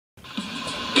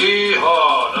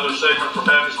Yeehaw! Another segment for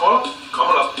PappysCorner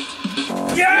coming up.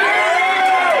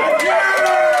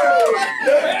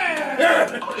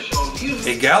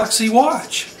 A Galaxy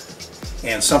watch.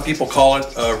 And some people call it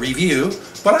a review,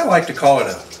 but I like to call it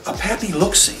a Pappy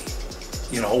look-see.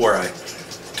 You know, where I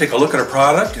take a look at a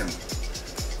product and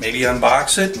maybe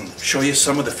unbox it and show you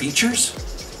some of the features.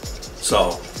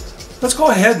 So let's go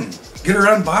ahead and get her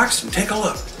unboxed and take a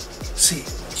look. See,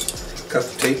 cut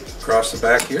the tape across the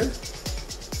back here.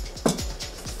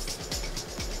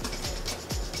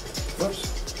 Whoops.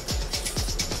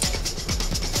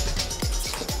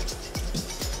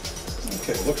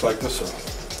 Okay, looks like this will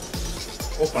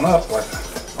open up like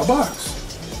a box,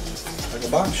 like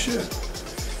a box should.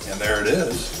 And there it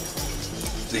is,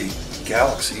 the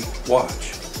Galaxy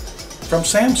watch from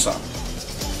Samsung.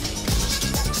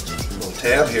 Little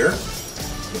tab here,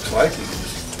 looks like you can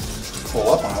just pull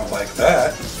up on it like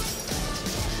that.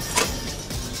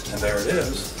 And there it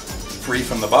is, free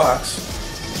from the box.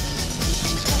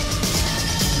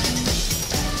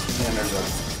 And there's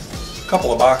a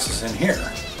couple of boxes in here.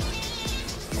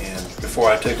 And before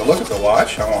I take a look at the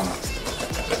watch, I want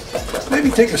to maybe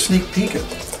take a sneak peek at,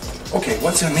 okay,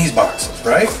 what's in these boxes,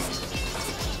 right?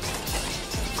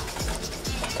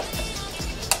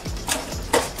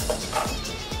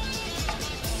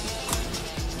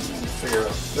 Figure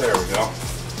out, there we go.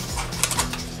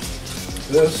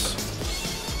 This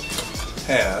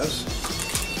has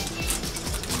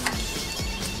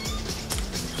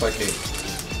like a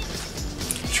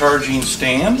charging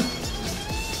stand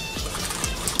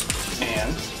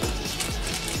and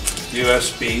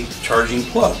USB charging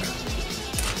plug.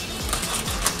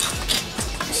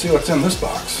 Let's see what's in this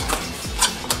box.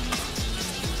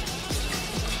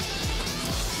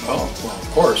 Oh, well, of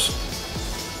course,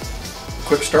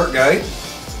 quick start guide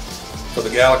for the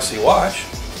Galaxy watch.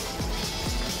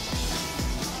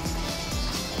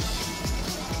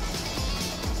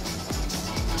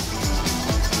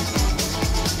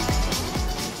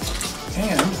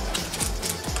 And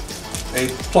a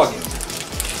plug-in.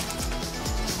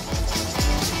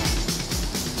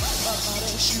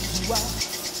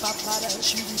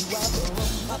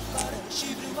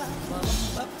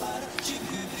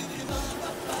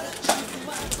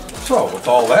 So with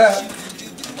all that,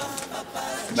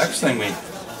 the next thing we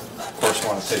of course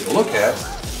want to take a look at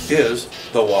is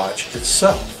the watch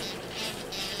itself.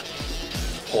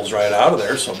 Pulls right out of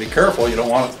there, so be careful, you don't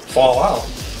want it to fall out.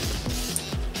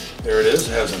 There it is,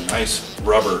 it has a nice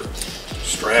rubber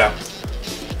strap.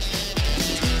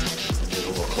 Get a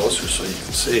little closer so you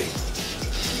can see.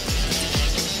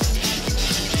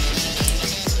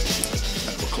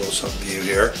 Have a close-up view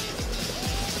here.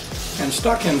 And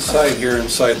stuck inside here,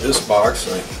 inside this box,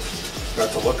 I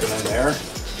got to looking in there,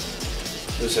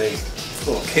 is a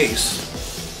little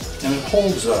case, and it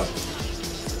holds a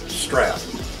strap.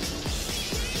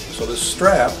 So this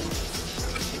strap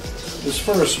is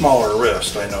for a smaller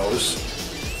wrist, I notice,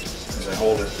 as I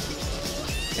hold it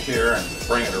here and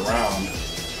bring it around.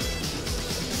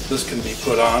 This can be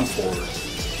put on for,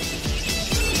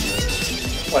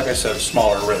 like I said, a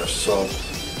smaller wrist. So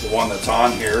the one that's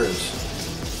on here is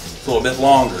a little bit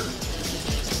longer.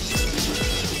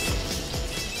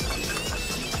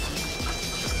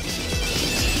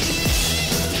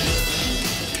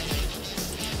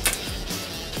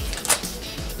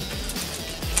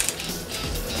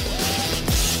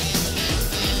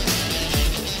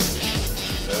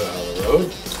 Get out of the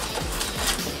road.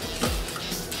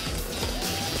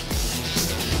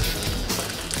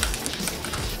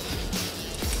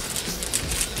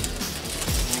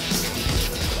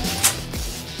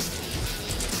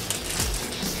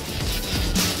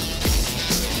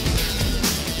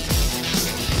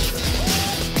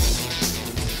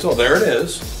 So there it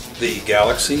is, the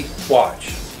Galaxy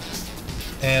watch.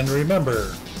 And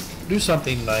remember, do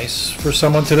something nice for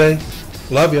someone today.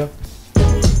 Love ya.